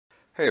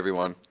Hey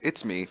everyone,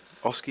 it's me,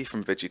 Oski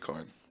from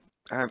VeggieCoin,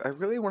 and I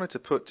really wanted to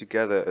put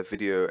together a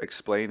video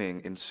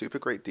explaining in super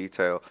great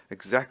detail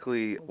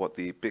exactly what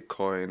the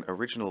Bitcoin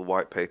original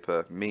white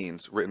paper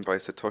means, written by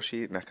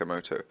Satoshi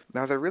Nakamoto.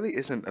 Now, there really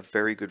isn't a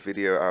very good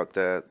video out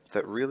there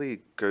that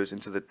really goes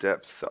into the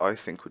depth that I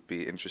think would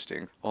be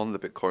interesting on the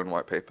Bitcoin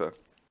white paper.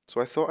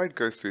 So I thought I'd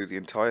go through the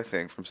entire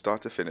thing from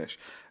start to finish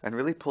and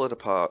really pull it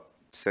apart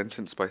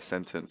sentence by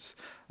sentence,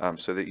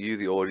 so that you,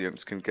 the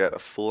audience, can get a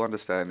full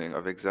understanding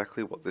of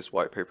exactly what this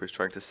white paper is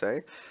trying to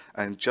say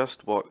and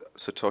just what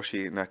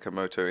Satoshi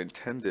Nakamoto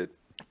intended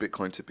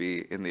Bitcoin to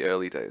be in the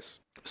early days.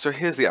 So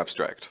here's the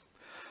abstract.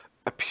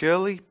 A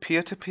purely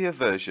peer-to-peer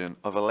version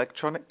of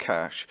electronic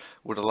cash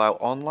would allow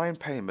online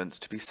payments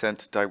to be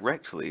sent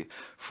directly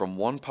from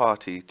one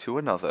party to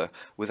another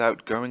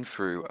without going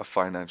through a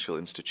financial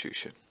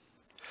institution.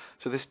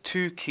 So there's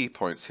two key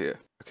points here.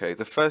 Okay,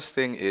 the first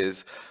thing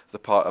is the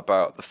part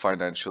about the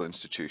financial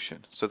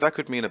institution. So that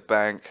could mean a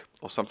bank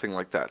or something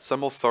like that,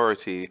 some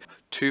authority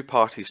two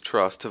parties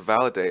trust to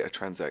validate a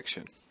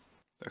transaction.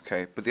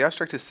 Okay, but the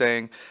abstract is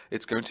saying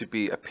it's going to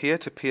be a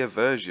peer-to-peer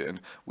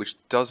version which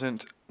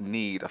doesn't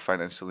need a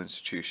financial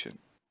institution.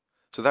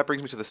 So that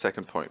brings me to the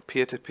second point,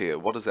 peer-to-peer.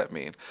 What does that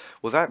mean?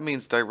 Well, that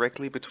means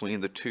directly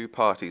between the two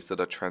parties that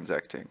are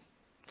transacting.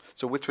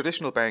 So with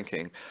traditional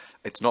banking,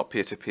 it's not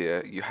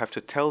peer-to-peer. You have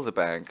to tell the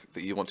bank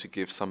that you want to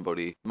give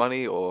somebody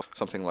money or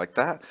something like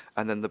that,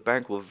 and then the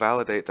bank will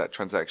validate that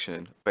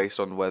transaction based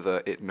on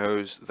whether it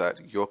knows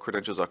that your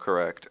credentials are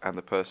correct and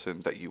the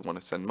person that you want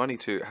to send money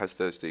to has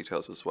those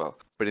details as well.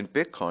 But in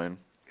Bitcoin,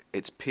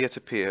 it's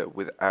peer-to-peer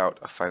without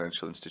a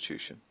financial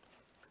institution.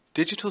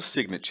 Digital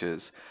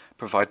signatures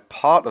provide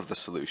part of the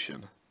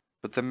solution,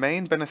 but the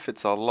main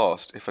benefits are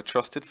lost if a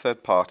trusted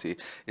third party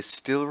is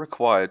still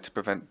required to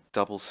prevent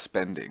double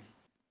spending.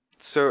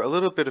 So a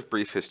little bit of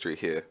brief history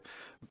here.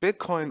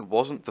 Bitcoin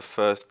wasn't the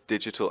first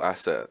digital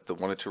asset that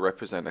wanted to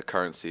represent a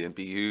currency and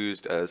be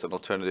used as an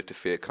alternative to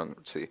fiat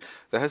currency.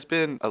 There has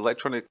been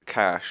electronic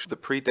cash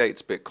that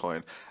predates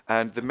Bitcoin,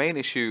 and the main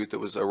issue that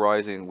was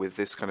arising with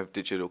this kind of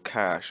digital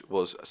cash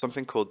was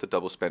something called the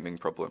double spending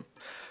problem.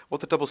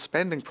 What the double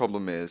spending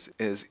problem is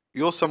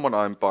you're someone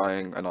I'm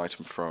buying an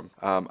item from,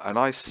 and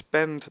I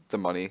spend the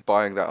money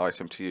buying that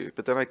item to you,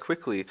 but then I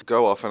quickly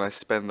go off and I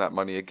spend that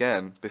money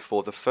again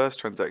before the first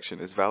transaction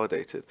is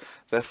validated.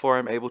 Therefore,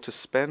 I'm able to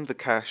spend the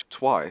cash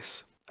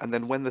twice, and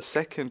then when the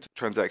second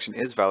transaction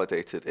is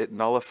validated, it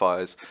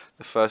nullifies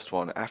the first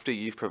one after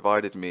you've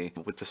provided me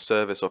with the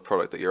service or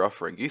product that you're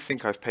offering. You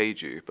think I've paid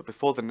you, but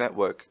before the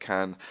network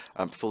can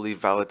fully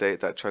validate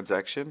that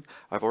transaction,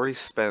 I've already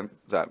spent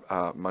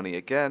that money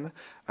again,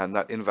 and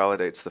that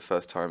invalidates the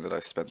first time that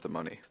I've spent the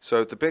money.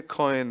 So the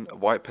Bitcoin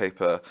white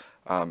paper,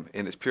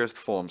 in its purest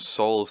form,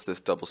 solves this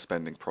double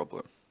spending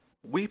problem.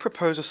 We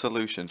propose a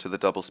solution to the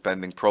double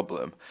spending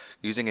problem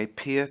using a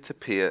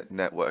peer-to-peer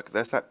network.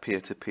 There's that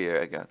peer-to-peer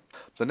again.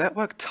 The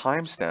network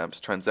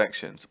timestamps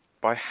transactions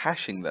by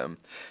hashing them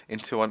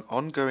into an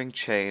ongoing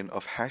chain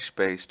of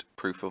hash-based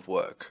proof of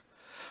work,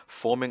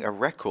 forming a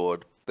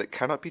record that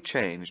cannot be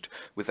changed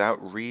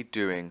without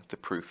redoing the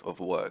proof of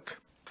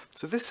work.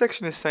 So this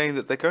section is saying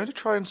that they're going to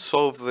try and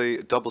solve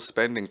the double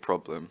spending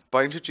problem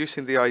by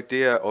introducing the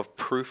idea of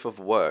proof of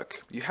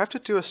work. You have to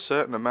do a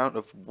certain amount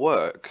of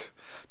work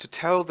to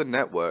tell the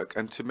network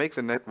and to make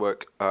the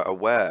network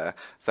aware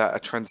that a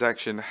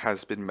transaction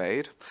has been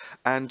made,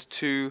 and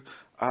to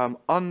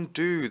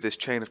undo this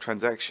chain of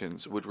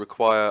transactions would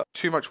require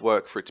too much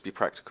work for it to be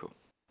practical.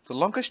 The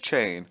longest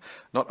chain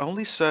not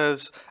only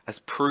serves as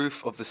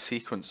proof of the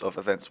sequence of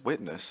events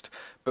witnessed,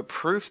 but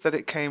proof that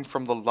it came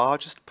from the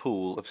largest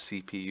pool of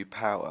CPU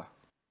power.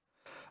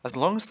 As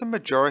long as the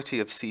majority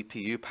of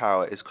CPU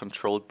power is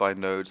controlled by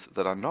nodes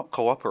that are not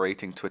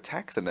cooperating to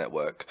attack the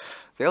network,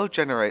 they'll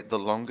generate the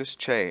longest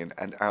chain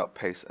and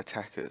outpace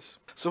attackers.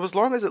 So as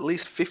long as at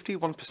least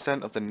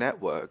 51% of the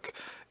network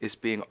is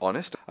being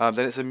honest, then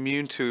it's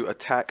immune to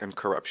attack and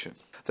corruption.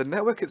 The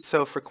network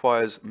itself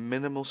requires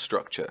minimal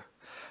structure.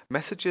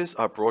 Messages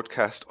are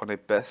broadcast on a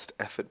best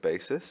effort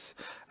basis,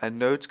 and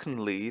nodes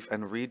can leave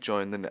and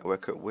rejoin the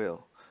network at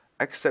will,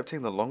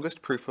 accepting the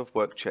longest proof of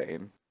work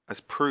chain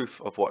as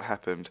proof of what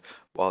happened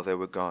while they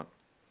were gone.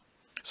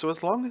 So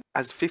as long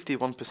as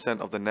 51%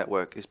 of the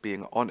network is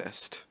being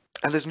honest,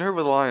 and there's no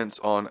reliance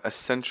on a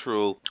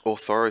central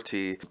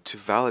authority to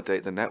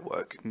validate the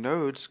network,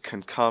 nodes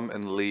can come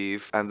and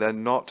leave, and they're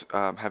not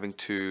having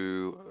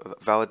to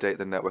validate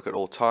the network at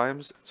all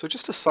times. So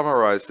just to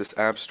summarize this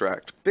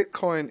abstract,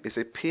 Bitcoin is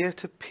a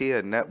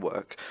peer-to-peer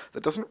network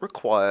that doesn't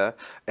require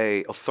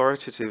an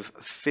authoritative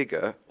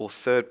figure or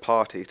third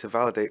party to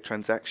validate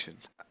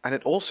transactions. And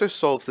it also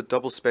solves the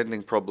double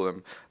spending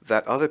problem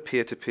that other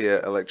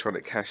peer-to-peer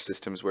electronic cash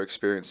systems were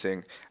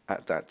experiencing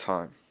at that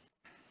time.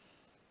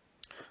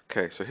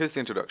 Okay, so here's the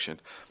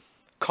introduction.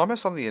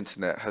 Commerce on the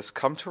internet has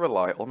come to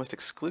rely almost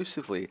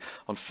exclusively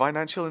on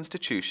financial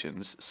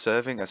institutions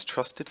serving as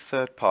trusted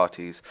third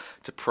parties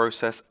to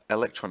process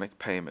electronic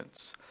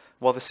payments.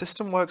 While the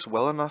system works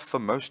well enough for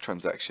most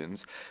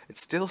transactions, it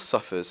still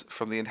suffers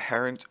from the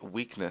inherent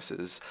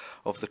weaknesses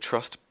of the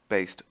trust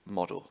trust-based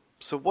model.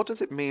 So what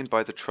does it mean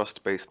by the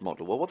trust-based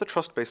model? Well, what the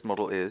trust-based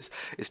model is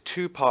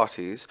two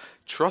parties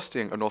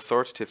trusting an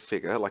authoritative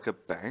figure like a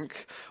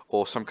bank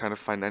or some kind of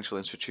financial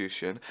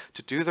institution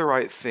to do the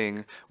right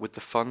thing with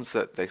the funds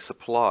that they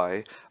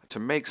supply to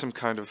make some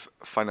kind of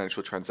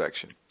financial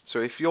transaction. So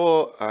if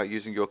you're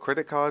using your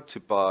credit card to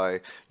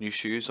buy new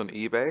shoes on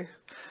eBay,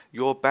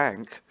 your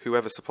bank,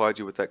 whoever supplied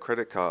you with that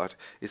credit card,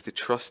 is the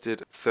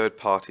trusted third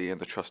party in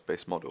the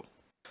trust-based model.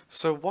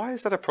 So why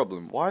is that a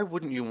problem? Why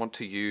wouldn't you want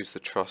to use the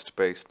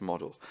trust-based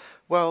model?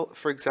 Well,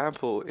 for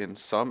example, in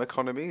some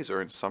economies or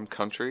in some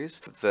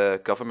countries, the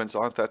governments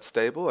aren't that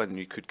stable and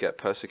you could get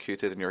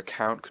persecuted and your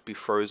account could be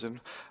frozen,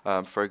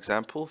 for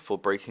example, for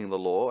breaking the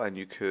law, and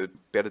you could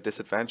be at a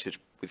disadvantage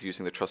with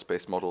using the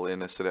trust-based model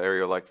in a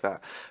scenario like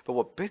that. But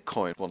what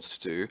Bitcoin wants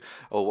to do,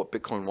 or what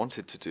Bitcoin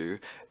wanted to do,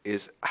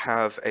 is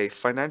have a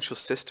financial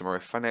system or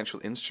a financial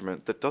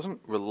instrument that doesn't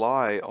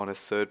rely on a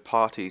third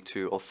party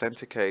to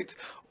authenticate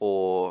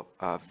or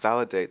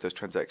validate those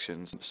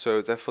transactions.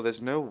 So therefore,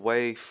 there's no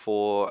way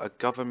for a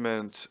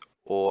government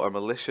or a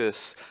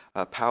malicious,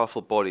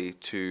 powerful body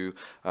to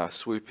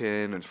swoop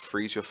in and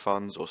freeze your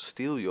funds or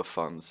steal your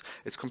funds.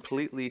 It's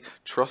completely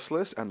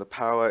trustless, and the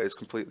power is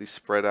completely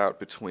spread out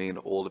between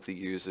all of the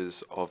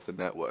users of the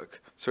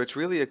network. So it's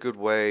really a good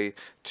way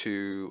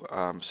to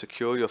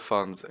secure your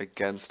funds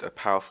against a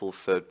powerful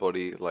third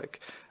body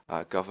like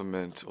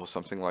government or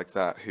something like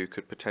that, who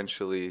could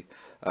potentially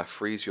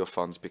freeze your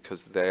funds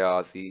because they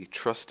are the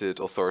trusted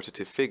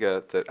authoritative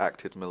figure that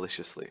acted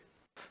maliciously.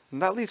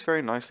 And that leads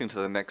very nicely into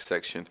the next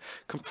section.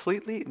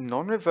 Completely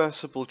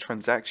non-reversible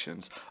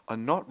transactions are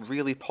not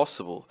really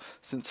possible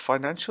since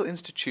financial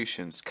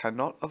institutions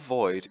cannot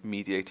avoid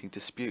mediating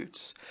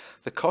disputes.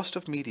 The cost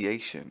of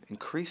mediation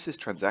increases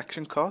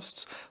transaction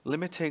costs,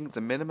 limiting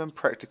the minimum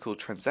practical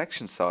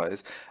transaction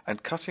size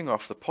and cutting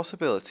off the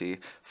possibility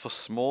for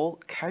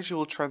small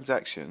casual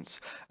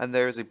transactions, and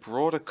there is a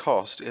broader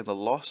cost in the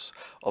loss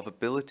of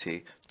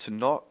ability to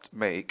not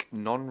make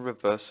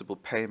non-reversible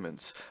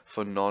payments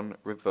for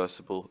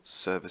non-reversible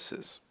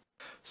services.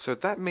 So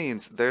that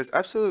means there's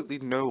absolutely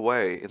no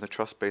way in the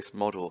trust-based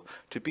model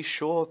to be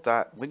sure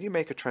that when you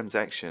make a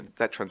transaction,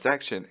 that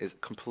transaction is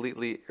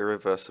completely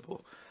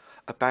irreversible.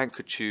 A bank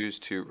could choose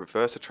to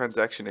reverse a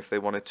transaction if they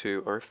wanted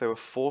to, or if they were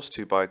forced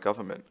to by a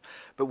government.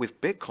 But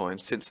with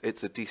Bitcoin, since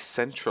it's a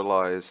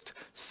decentralized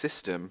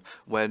system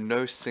where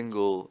no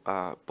single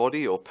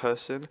body or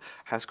person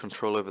has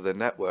control over the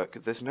network,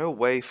 there's no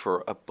way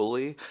for a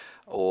bully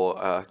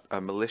or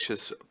a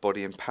malicious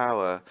body in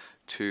power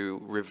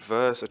to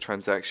reverse a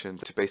transaction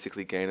to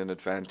basically gain an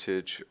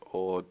advantage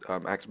or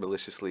act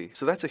maliciously.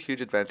 So that's a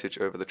huge advantage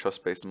over the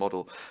trust-based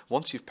model.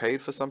 Once you've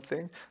paid for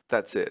something,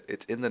 that's it.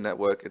 It's in the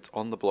network, it's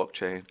on the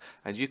blockchain,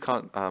 and you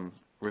can't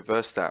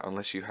reverse that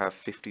unless you have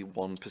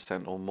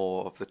 51% or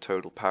more of the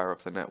total power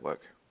of the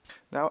network.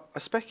 Now, a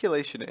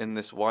speculation in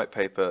this white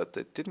paper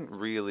that didn't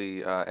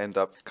really end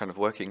up kind of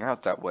working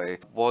out that way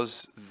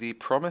was the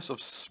promise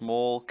of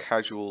small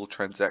casual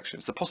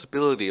transactions, the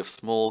possibility of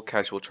small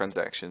casual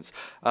transactions.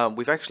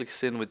 We've actually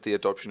seen with the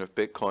adoption of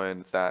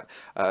Bitcoin that,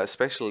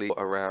 especially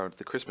around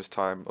the Christmas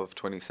time of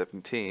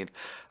 2017,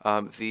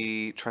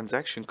 the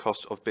transaction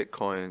cost of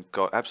Bitcoin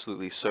got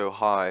absolutely so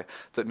high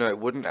that no, it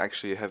wouldn't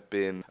actually have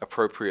been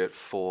appropriate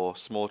for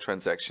small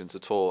transactions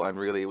at all, and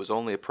really it was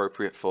only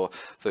appropriate for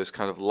those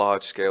kind of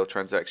large-scale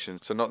transactions.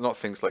 So not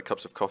things like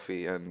cups of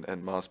coffee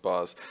and Mars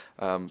bars.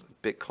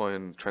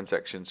 Bitcoin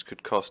transactions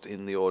could cost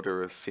in the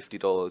order of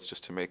 $50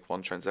 just to make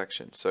one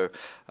transaction. So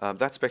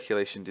that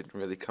speculation didn't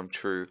really come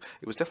true.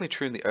 It was definitely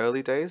true in the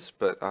early days,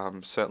 but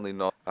certainly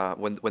not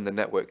when the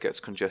network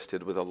gets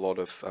congested with a lot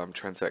of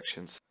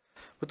transactions.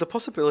 With the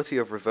possibility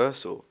of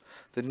reversal,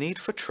 the need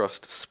for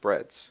trust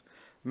spreads.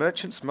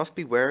 Merchants must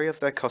be wary of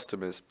their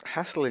customers,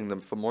 hassling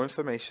them for more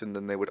information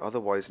than they would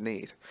otherwise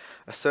need.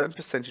 A certain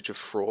percentage of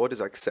fraud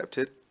is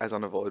accepted as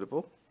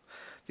unavoidable.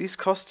 These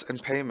costs and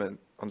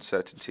payment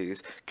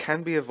uncertainties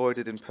can be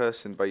avoided in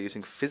person by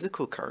using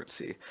physical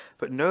currency,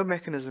 but no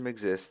mechanism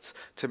exists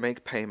to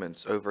make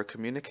payments over a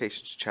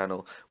communications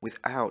channel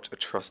without a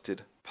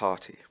trusted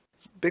party.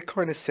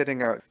 Bitcoin is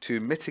setting out to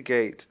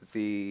mitigate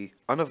the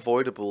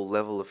unavoidable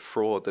level of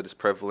fraud that is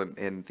prevalent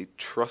in the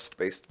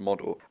trust-based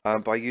model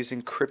by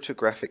using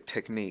cryptographic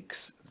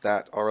techniques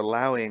that are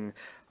allowing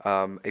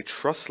a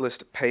trustless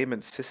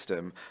payment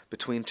system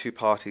between two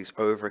parties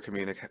over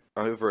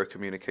a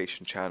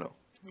communication channel.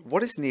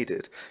 What is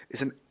needed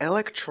is an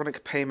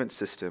electronic payment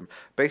system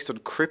based on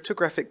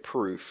cryptographic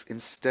proof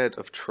instead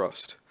of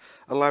trust,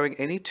 allowing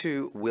any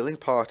two willing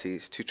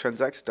parties to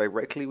transact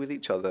directly with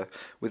each other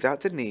without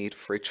the need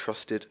for a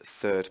trusted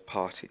third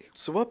party.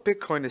 So what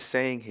Bitcoin is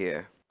saying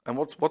here, and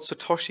what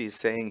Satoshi is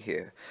saying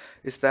here,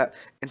 is that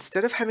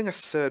instead of having a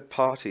third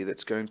party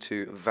that's going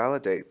to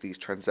validate these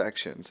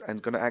transactions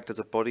and going to act as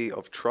a body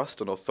of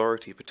trust and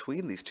authority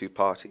between these two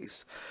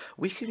parties,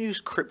 we can use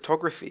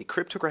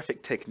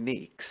cryptographic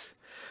techniques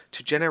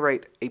to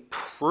generate a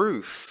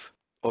proof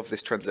of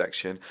this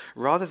transaction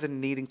rather than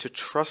needing to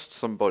trust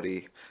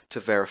somebody to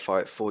verify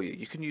it for you.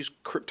 You can use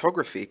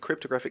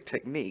cryptographic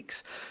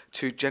techniques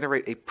to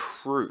generate a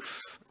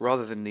proof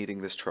rather than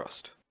needing this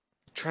trust.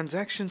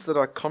 Transactions that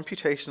are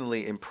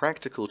computationally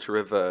impractical to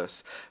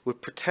reverse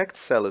would protect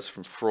sellers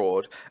from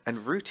fraud,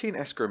 and routine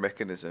escrow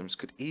mechanisms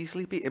could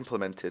easily be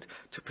implemented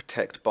to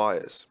protect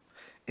buyers.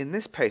 In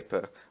this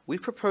paper, we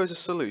propose a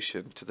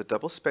solution to the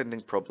double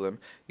spending problem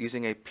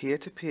using a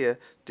peer-to-peer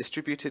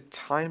distributed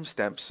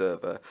timestamp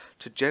server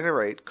to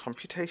generate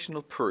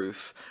computational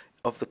proof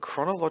of the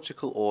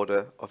chronological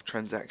order of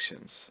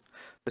transactions.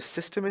 The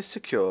system is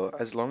secure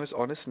as long as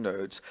honest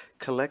nodes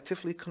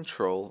collectively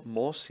control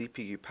more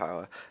CPU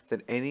power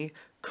than any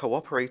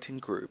cooperating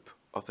group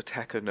of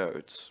attacker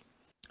nodes.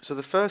 So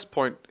the first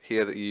point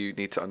here that you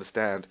need to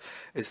understand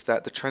is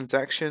that the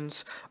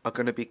transactions are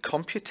going to be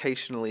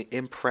computationally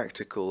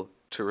impractical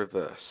to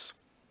reverse.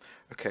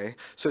 Okay,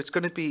 so it's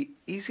going to be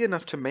easy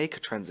enough to make a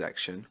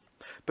transaction,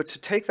 but to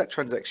take that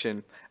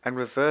transaction and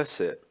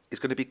reverse it is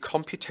going to be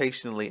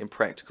computationally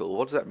impractical.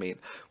 What does that mean?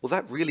 Well,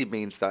 that really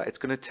means that it's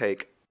going to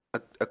take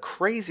a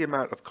crazy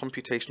amount of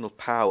computational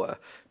power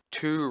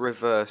to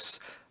reverse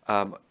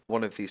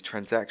one of these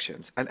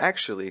transactions. And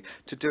actually,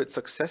 to do it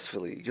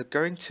successfully, you're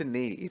going to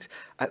need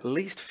at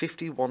least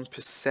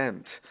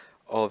 51%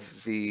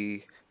 of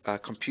the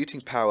computing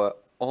power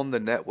on the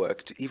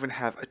network to even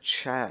have a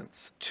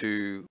chance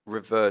to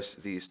reverse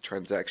these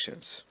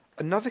transactions.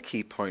 Another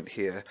key point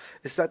here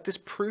is that this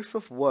proof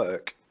of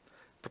work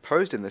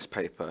proposed in this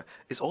paper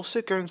is also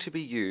going to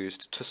be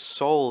used to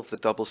solve the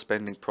double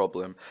spending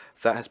problem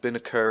that has been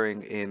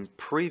occurring in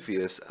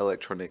previous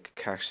electronic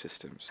cash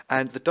systems.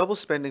 And the double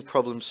spending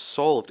problem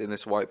solved in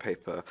this white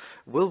paper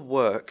will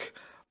work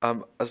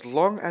as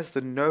long as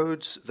the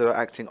nodes that are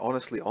acting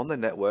honestly on the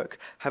network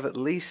have at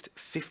least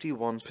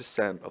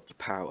 51% of the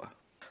power.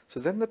 So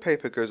then the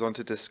paper goes on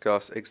to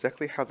discuss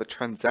exactly how the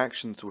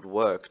transactions would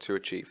work to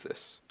achieve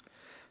this.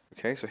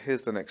 Okay, so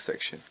here's the next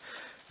section.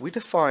 We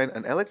define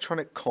an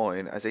electronic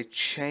coin as a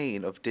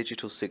chain of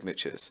digital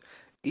signatures.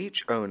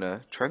 Each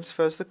owner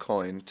transfers the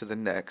coin to the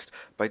next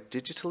by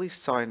digitally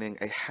signing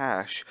a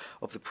hash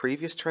of the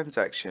previous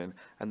transaction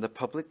and the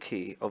public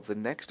key of the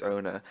next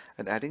owner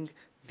and adding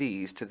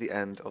these to the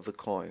end of the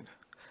coin.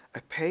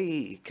 A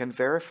payee can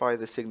verify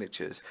the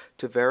signatures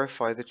to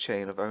verify the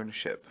chain of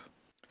ownership.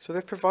 So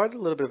they've provided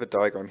a little bit of a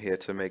diagram here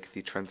to make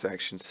the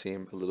transaction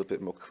seem a little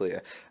bit more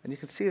clear. And you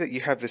can see that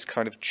you have this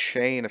kind of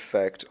chain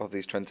effect of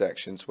these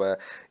transactions where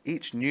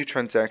each new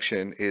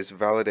transaction is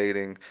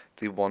validating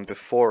the one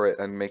before it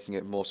and making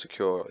it more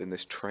secure in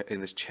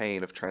this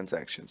chain of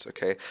transactions,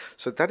 okay?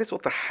 So that is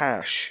what the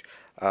hash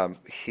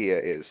here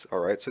is, all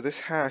right? So this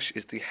hash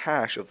is the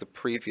hash of the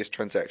previous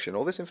transaction.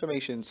 All this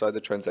information inside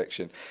the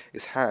transaction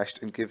is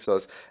hashed and gives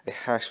us a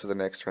hash for the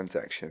next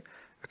transaction,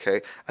 okay?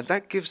 And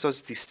that gives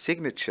us the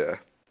signature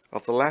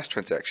of the last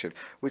transaction,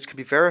 which can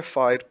be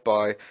verified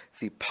by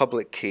the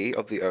public key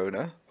of the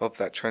owner of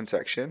that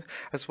transaction,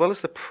 as well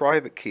as the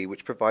private key,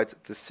 which provides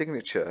the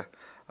signature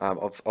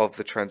of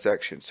the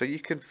transaction. So you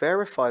can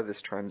verify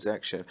this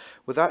transaction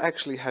without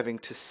actually having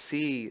to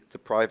see the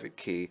private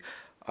key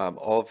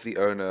of the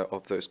owner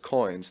of those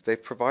coins.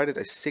 They've provided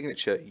a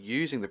signature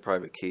using the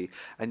private key,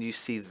 and you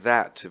see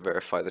that to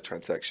verify the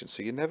transaction.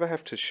 So you never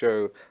have to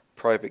show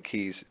private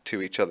keys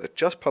to each other,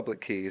 just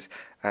public keys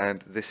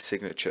and this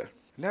signature.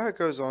 Now it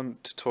goes on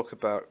to talk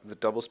about the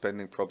double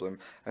spending problem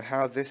and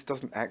how this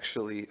doesn't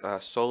actually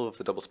solve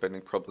the double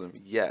spending problem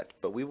yet,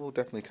 but we will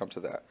definitely come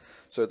to that.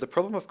 So the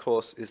problem, of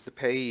course, is the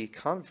payee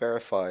can't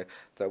verify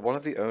that one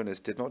of the owners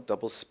did not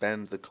double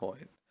spend the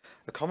coin.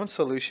 A common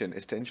solution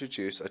is to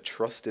introduce a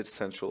trusted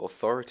central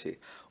authority,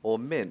 or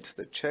mint,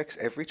 that checks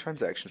every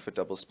transaction for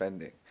double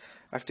spending.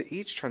 After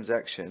each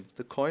transaction,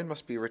 the coin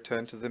must be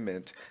returned to the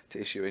mint to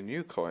issue a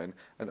new coin,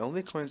 and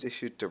only coins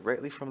issued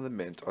directly from the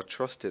mint are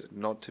trusted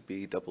not to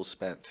be double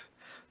spent.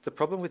 The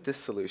problem with this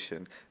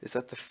solution is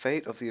that the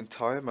fate of the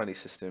entire money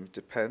system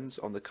depends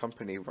on the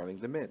company running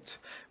the mint,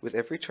 with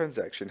every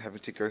transaction having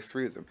to go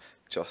through them,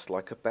 just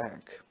like a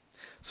bank.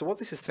 So what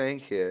this is saying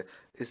here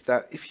is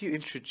that if you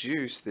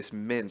introduce this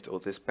mint or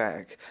this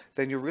bank,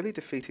 then you're really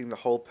defeating the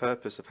whole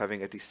purpose of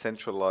having a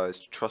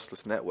decentralized,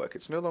 trustless network.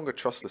 It's no longer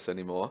trustless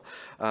anymore.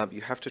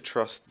 You have to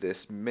trust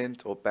this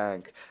mint or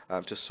bank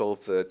to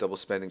solve the double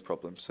spending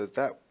problem. So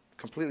that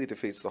completely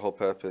defeats the whole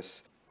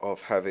purpose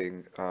of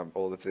having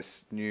all of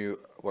this new,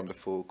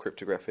 wonderful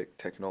cryptographic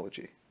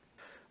technology.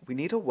 We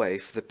need a way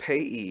for the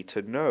payee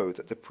to know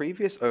that the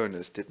previous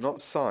owners did not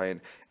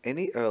sign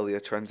any earlier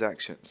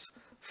transactions.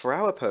 For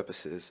our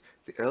purposes,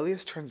 the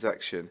earliest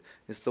transaction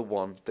is the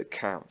one that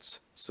counts,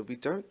 so we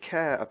don't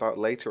care about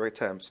later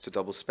attempts to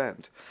double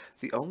spend.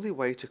 The only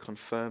way to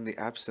confirm the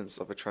absence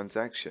of a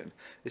transaction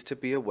is to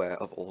be aware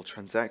of all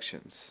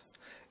transactions.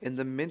 In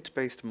the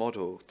mint-based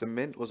model, the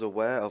mint was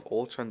aware of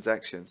all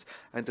transactions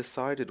and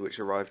decided which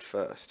arrived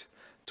first.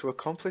 To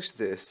accomplish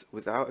this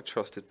without a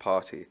trusted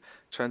party,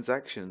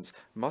 transactions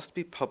must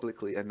be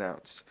publicly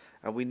announced,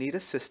 and we need a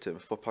system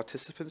for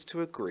participants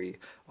to agree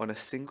on a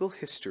single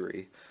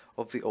history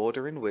of the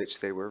order in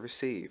which they were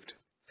received.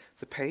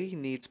 the payee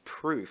needs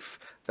proof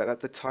that at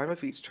the time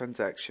of each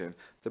transaction,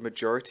 the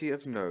majority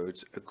of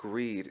nodes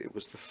agreed it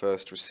was the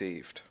first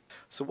received.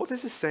 So what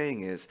this is saying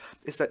is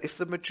that if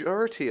the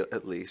majority,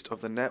 at least,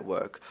 of the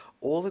network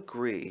all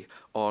agree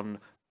on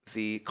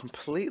the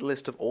complete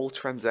list of all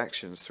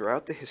transactions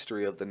throughout the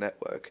history of the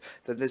network,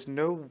 then there's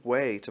no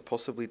way to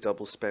possibly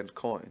double spend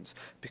coins,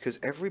 because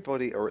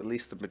everybody, or at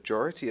least the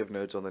majority of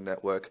nodes on the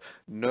network,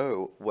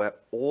 know where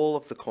all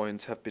of the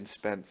coins have been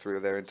spent through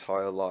their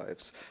entire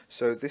lives.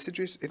 So this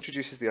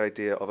introduces the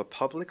idea of a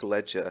public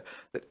ledger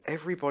that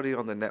everybody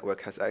on the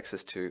network has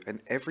access to,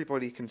 and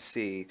everybody can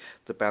see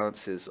the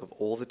balances of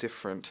all the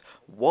different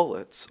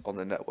wallets on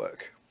the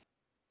network.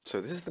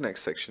 So this is the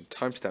next section,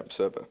 timestamp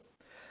server.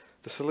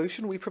 The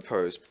solution we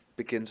propose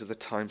begins with a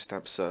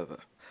timestamp server.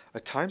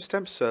 A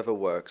timestamp server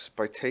works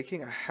by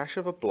taking a hash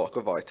of a block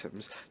of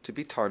items to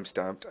be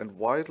timestamped and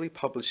widely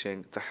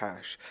publishing the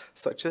hash,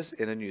 such as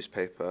in a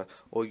newspaper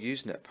or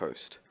Usenet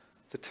post.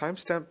 The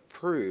timestamp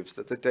proves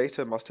that the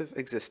data must have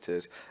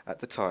existed at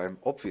the time,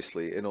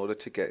 obviously, in order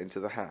to get into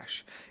the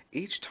hash.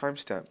 Each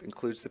timestamp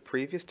includes the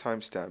previous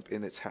timestamp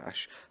in its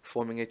hash,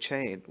 forming a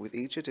chain with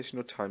each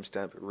additional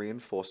timestamp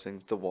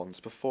reinforcing the ones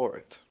before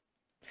it.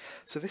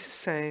 So this is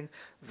saying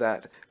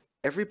that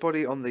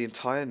everybody on the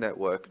entire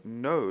network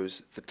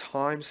knows the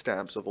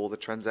timestamps of all the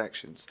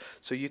transactions.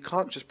 So you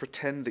can't just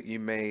pretend that you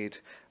made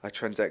a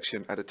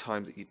transaction at a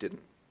time that you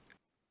didn't.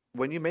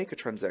 When you make a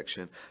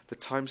transaction, the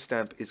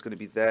timestamp is going to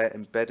be there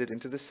embedded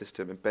into the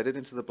system, embedded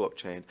into the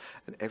blockchain,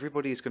 and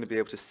everybody is going to be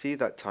able to see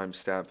that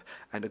timestamp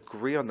and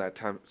agree on that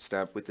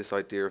timestamp with this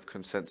idea of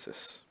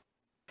consensus.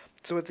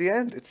 So at the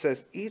end, it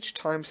says each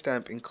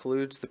timestamp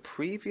includes the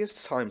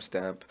previous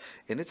timestamp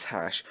in its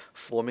hash,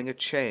 forming a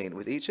chain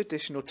with each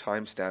additional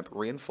timestamp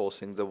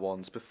reinforcing the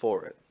ones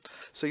before it.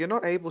 So you're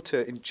not able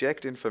to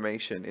inject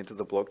information into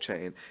the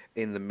blockchain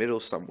in the middle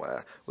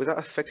somewhere without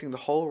affecting the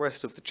whole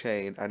rest of the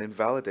chain and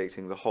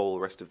invalidating the whole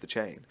rest of the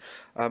chain.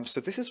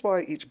 So this is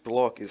why each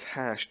block is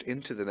hashed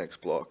into the next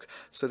block,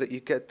 so that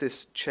you get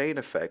this chain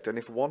effect, and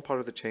if one part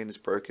of the chain is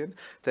broken,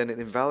 then it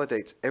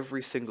invalidates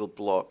every single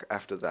block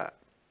after that.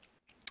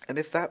 And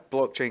if that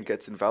blockchain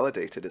gets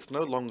invalidated, it's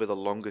no longer the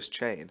longest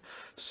chain.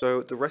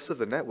 So the rest of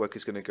the network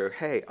is going to go,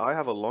 hey, I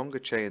have a longer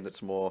chain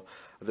that's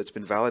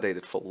been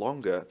validated for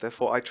longer,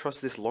 therefore I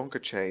trust this longer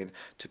chain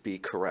to be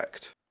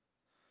correct.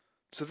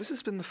 So this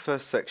has been the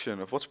first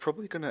section of what's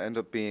probably going to end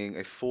up being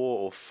a 4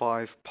 or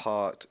 5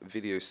 part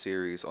video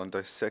series on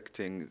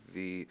dissecting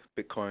the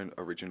Bitcoin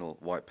original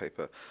white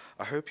paper.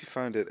 I hope you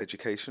found it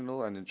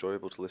educational and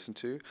enjoyable to listen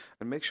to,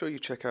 and make sure you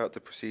check out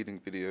the preceding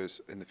videos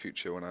in the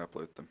future when I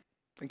upload them.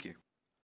 Thank you.